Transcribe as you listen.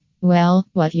Well,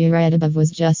 what you read above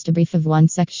was just a brief of one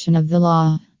section of the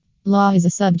law. Law is a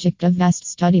subject of vast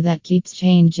study that keeps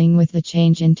changing with the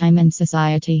change in time and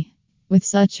society. With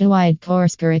such a wide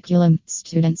course curriculum,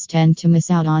 students tend to miss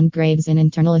out on grades in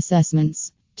internal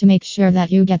assessments. To make sure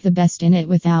that you get the best in it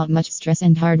without much stress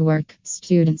and hard work,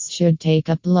 students should take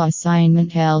up law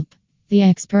assignment help. The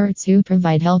experts who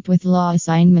provide help with law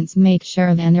assignments make sure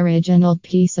of an original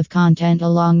piece of content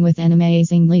along with an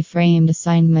amazingly framed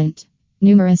assignment.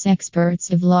 Numerous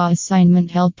experts of law assignment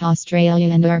help Australia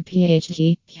and our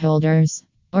PhD holders.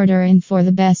 Order in for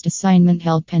the best assignment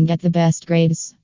help and get the best grades.